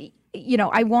 I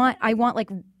want like,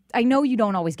 I know you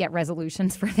don't always get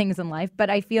resolutions for things in life, but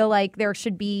I feel like there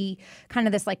should be kind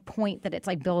of this like point that it's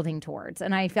like building towards.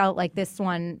 And I felt like this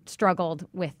one struggled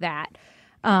with that.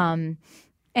 And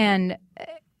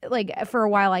like for a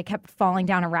while I kept falling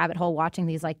down a rabbit hole watching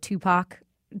these like Tupac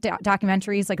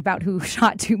documentaries like about who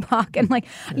shot Tupac, and like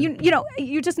you know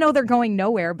you just know they're going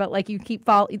nowhere, but like you keep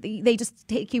they just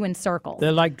take you in circles.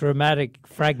 They're like dramatic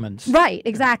fragments, right?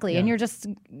 Exactly, and you're just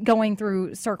going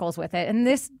through circles with it. And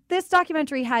this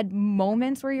documentary had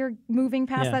moments where you're moving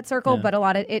past that circle, but a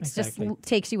lot of it just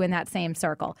takes you in that same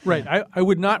circle. Right. I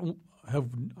would not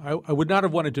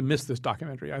have wanted to miss this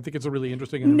documentary. I think it's a really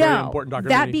interesting and very important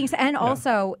documentary. That being said, and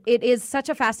also it is such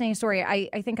a fascinating story.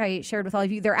 I think I shared with all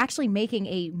of you. They're actually making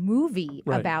a movie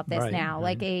about this now,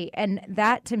 and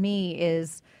that to me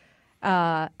is.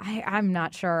 I'm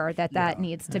not sure that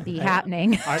needs to be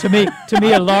happening. To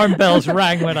me, alarm bells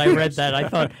rang when I read that. I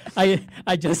thought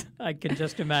I can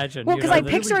just imagine. Well, because I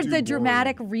pictured the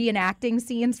dramatic reenacting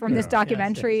scenes from this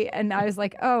documentary, and I was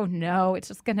like, oh no,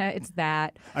 it's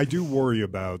that. I do worry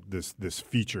about this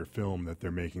feature film that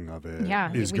they're making of it.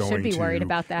 Yeah, we should be worried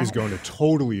about that. Is going to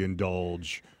totally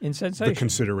indulge in sensation. The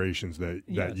considerations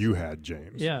that you had,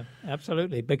 James. Yeah,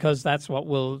 absolutely, because that's what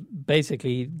will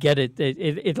basically get it.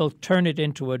 It'll turn it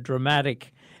into a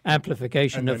dramatic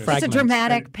amplification of fragments. It's a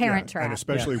dramatic Parent Trap. And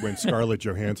especially when Scarlett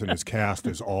Johansson is cast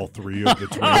as all three of the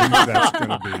twins, that's going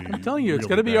to be I'm telling you, it's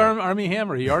going to be Armie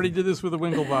Hammer. He already did this with the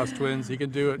Winklevoss twins. He can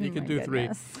do it. He can do three.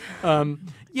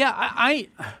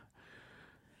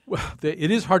 Well,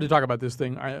 it is hard to talk about this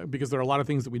thing because there are a lot of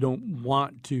things that we don't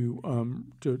want to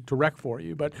wreck for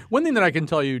you. But one thing that I can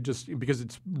tell you, just because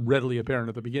it's readily apparent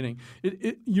at the beginning,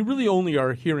 you really only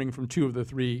are hearing from two of the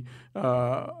three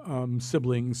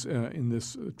siblings in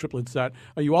this triplet set.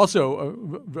 You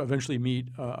also eventually meet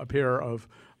a pair of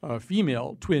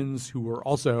female twins who were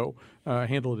also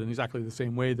handled in exactly the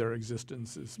same way. Their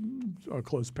existence is a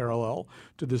close parallel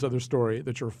to this other story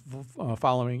that you're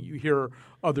following. You hear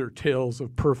other tales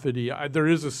of perfidy. There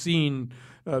is a scene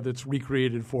that's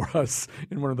recreated for us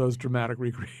in one of those dramatic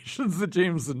recreations that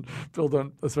James and Phil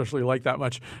don't especially like that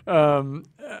much.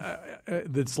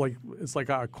 It's like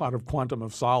a cloud of Quantum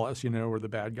of Solace, where the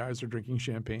bad guys are drinking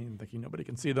champagne, thinking nobody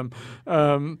can see them.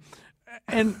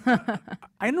 And I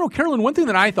don't know, Carolyn, one thing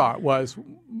that I thought was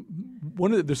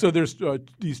there's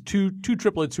these two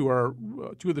triplets who are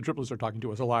two of the triplets are talking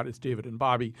to us a lot. It's David and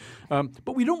Bobby,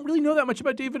 but we don't really know that much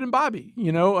about David and Bobby.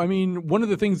 I mean, one of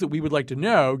the things that we would like to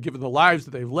know, given the lives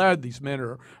that they've led, these men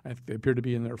I think they appear to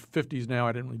be in their 50s now.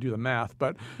 I didn't really do the math,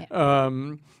 but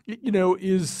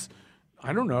is.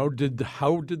 I don't know.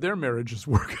 How did their marriages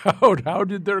work out? How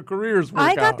did their careers work out?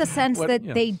 I got the sense that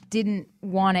they didn't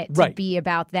want it to be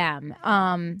about them.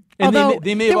 And although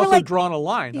they may have also drawn a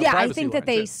line. Yeah, I think that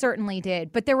they certainly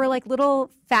did. But there were like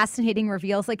little fascinating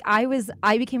reveals. Like I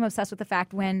became obsessed with the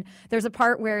fact when there's a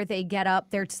part where they get up,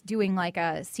 they're doing like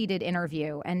a seated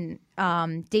interview, and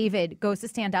David goes to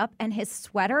stand up, and his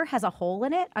sweater has a hole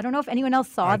in it. I don't know if anyone else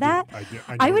saw that.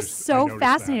 I was so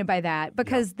fascinated by that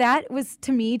because that was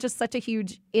to me just such a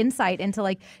huge insight into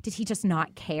like, did he just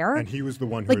not care? And he was the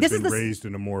one who had been raised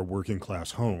in a more working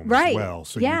class home as well.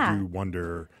 So you do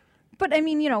wonder. But I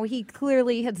mean, he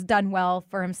clearly has done well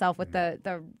for himself with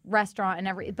the restaurant and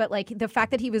everything. But like the fact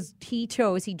that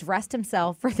he dressed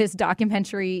himself for this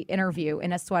documentary interview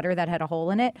in a sweater that had a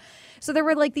hole in it. So there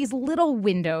were like these little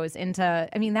windows into.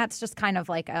 I mean, that's just kind of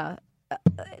like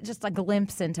just a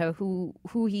glimpse into who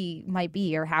he might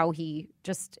be or how he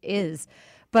just is.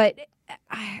 But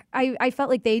I felt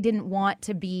like they didn't want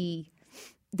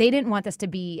this to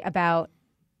be about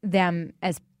them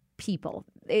as people.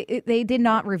 They did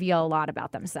not reveal a lot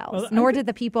about themselves, nor did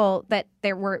the people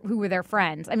who were their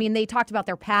friends. I mean, they talked about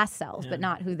their past selves, but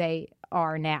not who they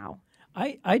are now.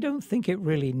 I don't think it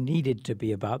really needed to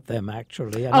be about them,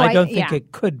 actually. And I don't think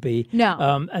it could be.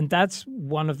 No. And that's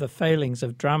one of the failings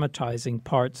of dramatizing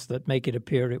parts that make it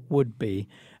appear it would be.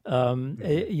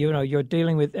 You're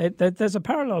dealing with there's a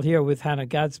parallel here with Hannah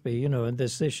Gadsby, and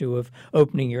this issue of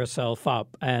opening yourself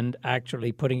up and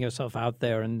actually putting yourself out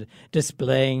there and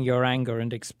displaying your anger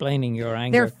and explaining your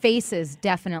anger. Their faces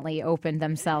definitely opened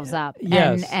themselves up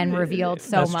and revealed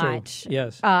so much. True.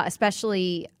 Yes.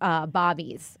 Especially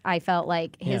Bobby's. I felt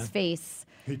like his face,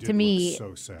 to me,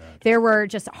 so sad. There were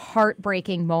just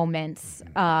heartbreaking moments.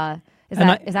 Is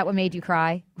that what made you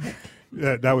cry?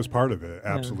 Yeah, that was part of it,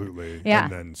 absolutely. Yeah.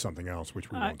 And then something else,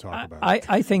 which we won't talk about.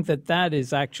 I think that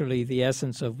is actually the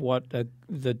essence of what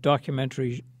the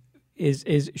documentary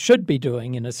should be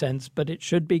doing in a sense, but it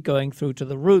should be going through to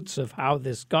the roots of how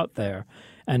this got there.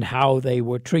 and how they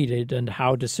were treated and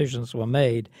how decisions were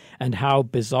made and how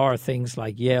bizarre things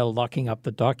like Yale locking up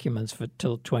the documents for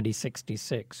till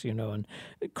 2066, and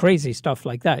crazy stuff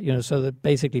like that, so that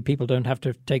basically people don't have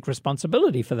to take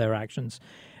responsibility for their actions.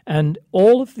 And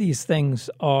all of these things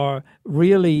are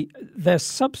really, they're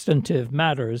substantive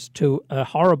matters to a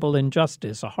horrible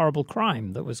injustice, a horrible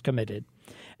crime that was committed.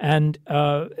 And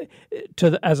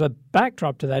as a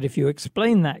backdrop to that, if you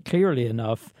explain that clearly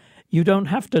enough, you don't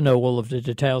have to know all of the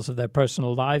details of their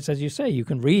personal lives. As you say, you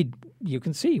can read, you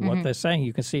can see what they're saying,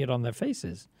 you can see it on their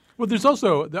faces. Well, there's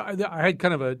also, I had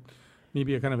kind of a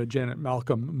Janet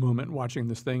Malcolm moment watching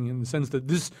this thing, in the sense that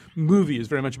this movie is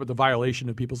very much about the violation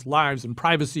of people's lives and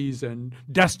privacies and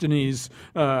destinies,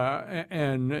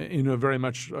 and in a very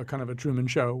much kind of a Truman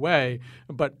Show way.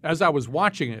 But as I was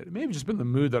watching it may have just been the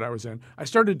mood that I was in, I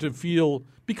started to feel,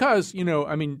 because,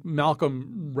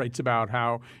 Malcolm writes about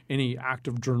how any act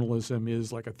of journalism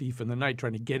is like a thief in the night,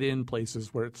 trying to get in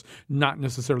places where it's not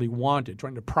necessarily wanted,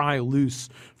 trying to pry loose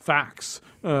facts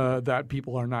that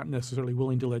people are not necessarily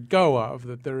willing to let go of,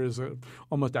 that there is a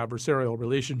almost adversarial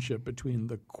relationship between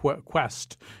the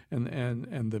quest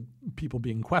and the people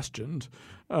being questioned.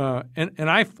 And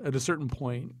I, at a certain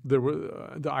point, there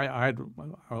were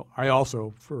I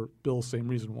also, for Bill's same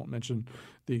reason, won't mention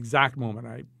the exact moment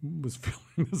I was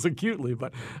feeling this acutely,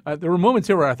 but there were moments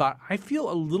here where I thought, I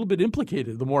feel a little bit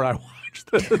implicated the more I watch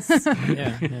this.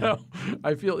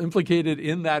 I feel implicated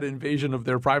in that invasion of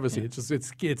their privacy. Yeah.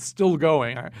 It's still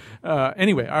going.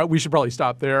 Anyway, we should probably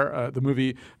stop there. The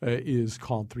movie is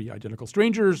called Three Identical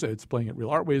Strangers. It's playing at Real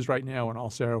Artways right now, and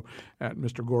also at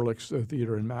Mr. Gorlick's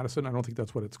Theater in Madison. I don't think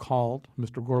that's what it's called.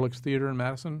 Mr. Gorlick's Theater in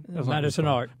Madison? Madison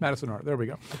Art. Madison Art. There we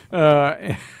go.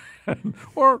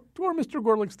 Or Mr.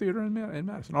 Gorlick's Theater in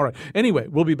Madison. All right. Anyway,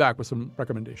 we'll be back with some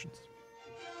recommendations.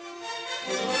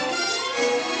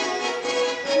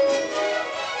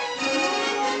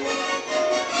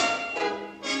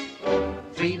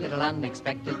 Three little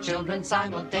unexpected children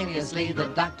simultaneously. The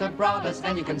doctor brought us,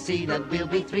 and you can see that we'll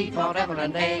be three forever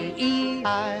and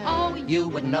A-E-I-O. You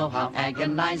wouldn't know how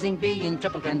agonizing being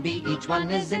triple can be. Each one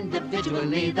is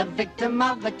individually the victim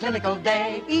of the clinical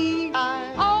day.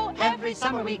 E-I-O. Every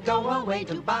summer we go away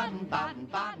to Baden, Baden,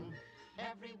 Baden.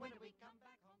 Every winter we come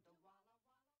back home to Walla.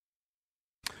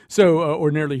 So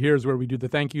ordinarily here's where we do the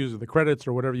thank yous or the credits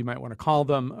or whatever you might want to call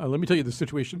them. Let me tell you the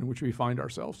situation in which we find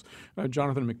ourselves.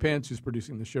 Jonathan McPants, who's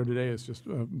producing the show today, is just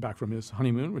back from his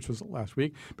honeymoon, which was last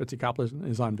week. Betsy Kaplan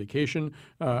is on vacation.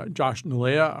 Josh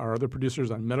Nalea, our other producer,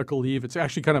 is on medical leave. It's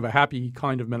actually kind of a happy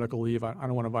kind of medical leave. I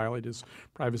don't want to violate his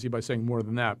privacy by saying more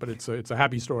than that, but it's a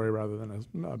happy story rather than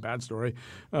a bad story.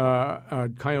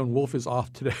 Kyone Wolf is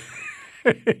off today.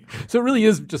 So it really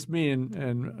is just me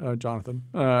and Jonathan.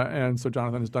 And so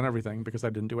Jonathan has done everything because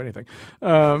I didn't do anything.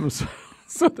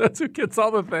 So that's who gets all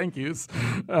the thank yous.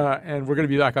 And we're going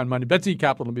to be back on Monday. Betsy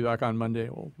Kaplan will be back on Monday.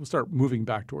 We'll start moving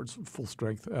back towards full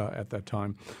strength at that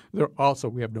time. We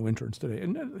have no interns today.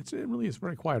 And it really is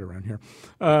very quiet around here.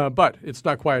 But it's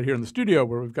not quiet here in the studio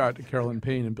where we've got Carolyn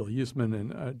Payne and Bill Usman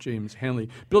and James Hanley.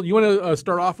 Bill, you want to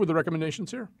start off with the recommendations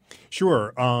here?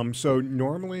 Sure. So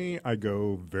normally I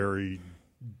go very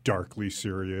darkly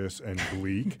serious and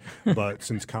bleak, but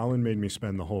since Colin made me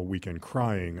spend the whole weekend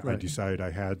crying, right, I decided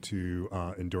I had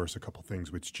to endorse a couple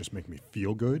things which just make me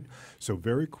feel good. So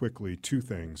very quickly, two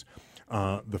things.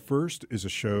 The first is a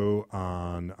show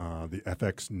on the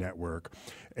FX network,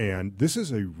 and this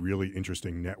is a really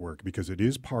interesting network because it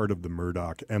is part of the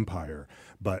Murdoch empire,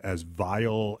 but as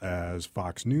vile as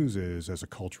Fox News is as a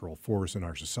cultural force in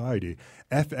our society,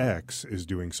 FX is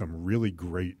doing some really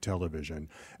great television,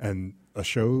 and a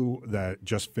show that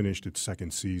just finished its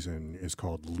second season is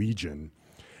called Legion,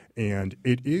 and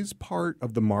it is part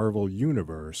of the Marvel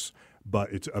universe, but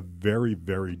it's a very,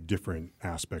 very different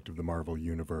aspect of the Marvel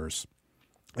universe.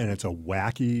 And it's a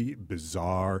wacky,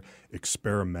 bizarre,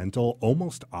 experimental,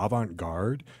 almost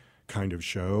avant-garde kind of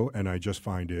show, and I just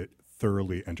find it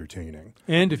thoroughly entertaining.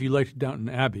 And if you liked Downton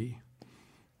Abbey,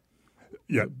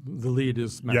 yeah, the lead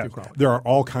is Matthew Crawley. There are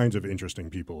all kinds of interesting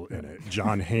people in it.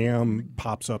 John Hamm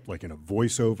pops up like in a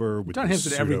voiceover with a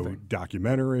pseudo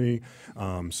documentary.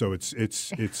 So it's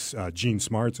Gene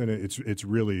Smart's in it. It's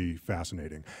really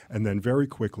fascinating. And then very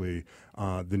quickly,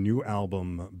 the new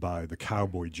album by the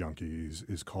Cowboy Junkies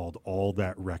is called All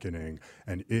That Reckoning,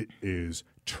 and it is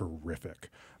terrific.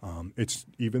 It's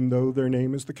even though their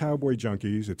name is the Cowboy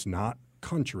Junkies, it's not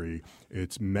country.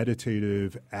 It's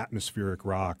meditative, atmospheric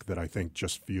rock that I think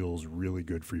just feels really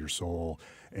good for your soul,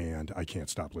 and I can't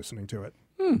stop listening to it.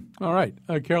 All right.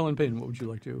 Carolyn Payne, what would you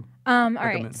like to All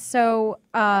recommend? right. So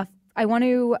I want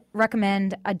to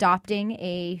recommend adopting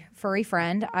a furry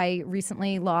friend. I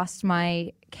recently lost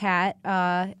my cat,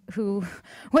 who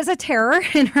was a terror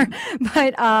in her,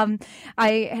 but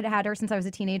I had her since I was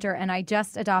a teenager, and I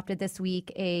just adopted this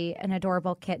week an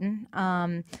adorable kitten.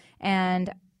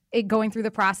 And going through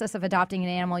the process of adopting an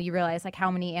animal, you realize like how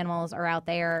many animals are out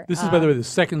there. This is, by the way, the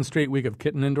second straight week of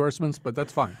kitten endorsements, but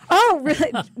that's fine. Oh,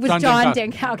 really? Was John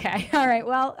Ding. Ding? Okay, all right.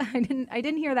 Well, I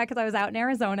didn't hear that because I was out in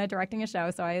Arizona directing a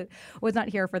show, so I was not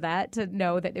here for that to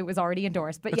know that it was already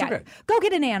endorsed. But That's okay. Go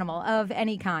get an animal of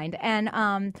any kind,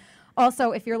 and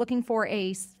also if you're looking for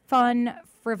a fun,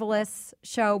 frivolous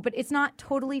show, but it's not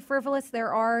totally frivolous.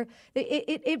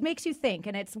 It makes you think,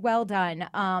 and it's well done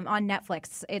on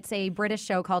Netflix. It's a British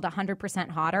show called 100%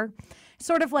 Hotter,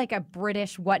 sort of like a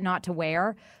British What Not to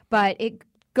Wear, but it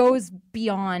goes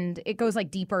beyond. It goes like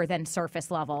deeper than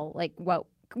surface level, like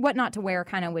what Not to Wear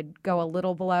kind of would go a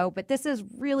little below, but this is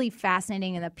really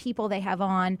fascinating, and the people they have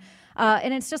on,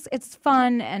 and it's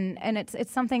fun, and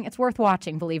it's something it's worth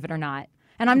watching, believe it or not.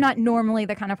 And I'm not normally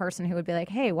the kind of person who would be like,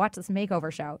 "Hey, watch this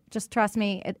makeover show." Just trust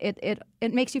me,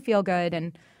 it makes you feel good,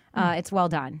 and it's well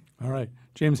done. All right,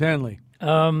 James Hanley.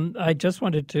 I just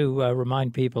wanted to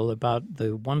remind people about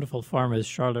the wonderful farmers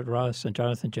Charlotte Ross and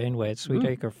Jonathan Janeway at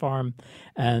Sweetacre Farm,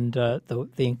 and the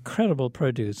incredible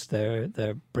produce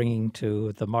they're bringing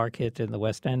to the market in the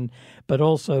West End. But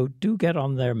also, do get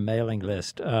on their mailing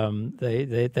list,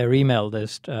 their email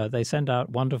list. They send out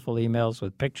wonderful emails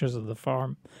with pictures of the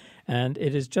farm. And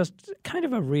it is just kind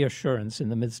of a reassurance in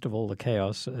the midst of all the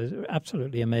chaos.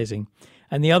 Absolutely amazing.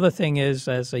 And the other thing is,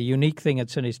 as a unique thing at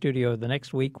Cine Studio, the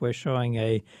next week we're showing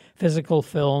a physical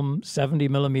film,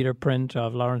 70mm print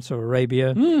of Lawrence of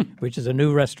Arabia, which is a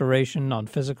new restoration on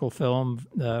physical film.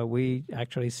 We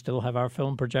actually still have our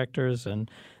film projectors,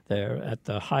 and they're at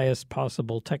the highest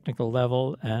possible technical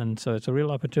level, and so it's a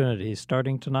real opportunity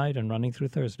starting tonight and running through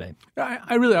Thursday.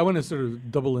 I want to sort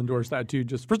of double endorse that too.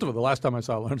 Just first of all, the last time I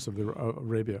saw Lawrence of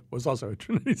Arabia was also at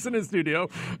Trinity Cine Studio.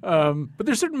 But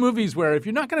there's certain movies where if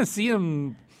you're not going to see them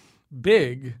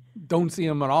big, don't see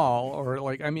them at all. Or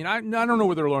like, I mean, I don't know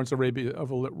whether Lawrence of Arabia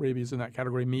is in that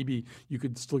category. Maybe you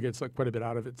could still get quite a bit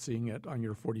out of it seeing it on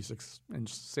your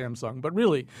 46-inch Samsung. But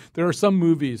really, there are some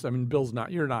movies. I mean,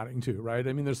 you're nodding too, right?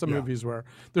 I mean, there's some movies where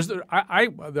there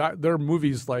are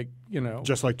movies like,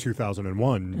 just like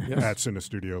 2001 at Cine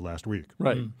Studio last week,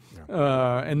 right?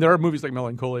 And there are movies like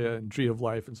Melancholia and Tree of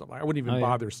Life and stuff. I wouldn't even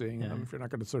bother seeing them if you're not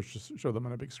going to show them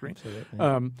on a big screen.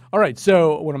 All right,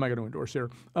 so what am I going to endorse here?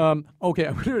 Okay,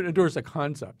 I'm going to endorse a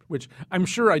concept, which I'm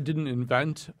sure I didn't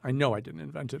invent. I know I didn't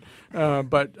invent it,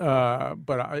 but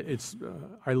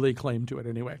I lay claim to it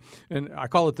anyway. And I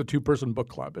call it the two-person book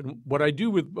club. And what I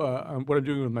do with what I'm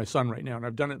doing with my son right now, and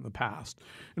I've done it in the past,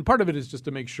 and part of it is just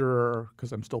to make sure,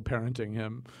 because I'm still parenting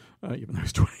him, even though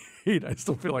he's 28, I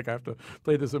still feel like I have to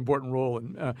play this important role.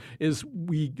 And is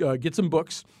we get some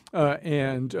books,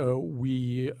 and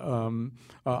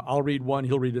I'll read one,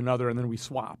 he'll read another, and then we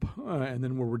swap. And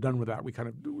then when we're done with that, we kind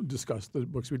of discuss the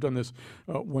books. We've done this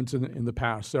once in the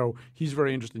past. So he's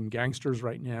very interested in gangsters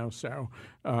right now. So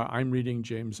I'm reading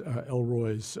James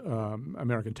Elroy's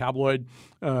American Tabloid.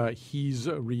 He's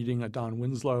reading a Don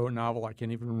Winslow novel. I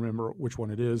can't even remember which one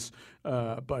it is.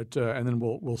 But and then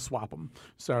we'll swap them.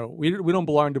 So we don't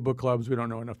belong to book clubs. We don't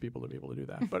know enough people to be able to do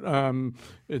that. But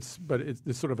it's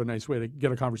sort of a nice way to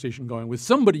get a conversation going with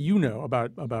somebody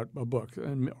about a book,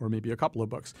 or maybe a couple of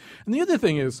books. And the other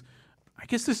thing is, I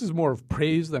guess this is more of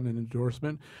praise than an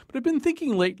endorsement, but I've been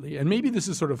thinking lately, and maybe this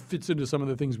is sort of fits into some of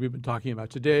the things we've been talking about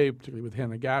today, particularly with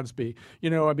Hannah Gadsby.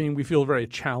 I mean, we feel very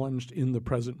challenged in the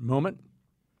present moment.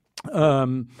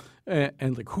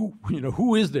 And like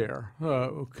who is there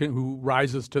who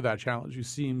rises to that challenge? Who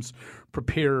seems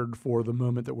prepared for the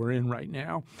moment that we're in right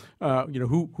now?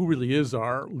 Who really is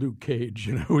our Luke Cage?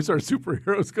 Who's our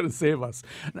superhero who's going to save us?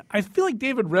 And I feel like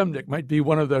David Remnick might be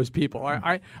one of those people.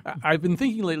 I've been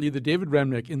thinking lately that David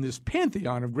Remnick, in this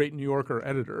pantheon of great New Yorker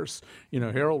editors,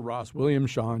 Harold Ross, William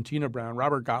Shawn, Tina Brown,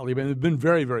 Robert Gottlieb, and there have been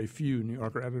very, very few New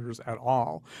Yorker editors at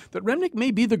all, that Remnick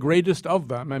may be the greatest of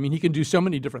them. I mean, he can do so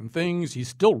many different things. He's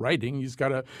still writing. He's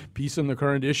got a piece in the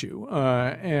current issue,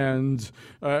 and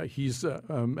he's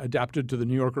adapted to the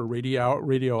New Yorker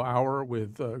radio hour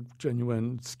with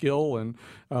genuine skill and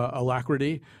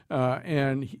alacrity,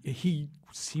 and he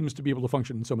seems to be able to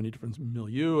function in so many different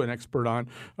milieu, an expert on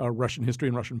Russian history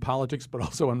and Russian politics, but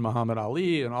also on Muhammad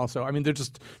Ali, and also, I mean, there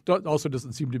just also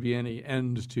doesn't seem to be any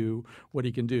end to what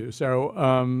he can do.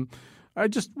 So I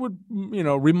just would,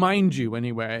 remind you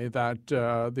anyway that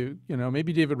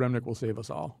maybe David Remnick will save us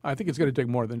all. I think it's going to take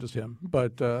more than just him,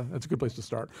 but that's a good place to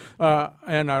start.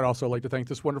 And I'd also like to thank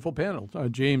this wonderful panel: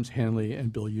 James Hanley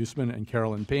and Bill Usman and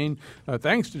Carolyn Payne.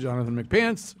 Thanks to Jonathan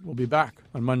McPants. We'll be back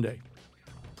on Monday.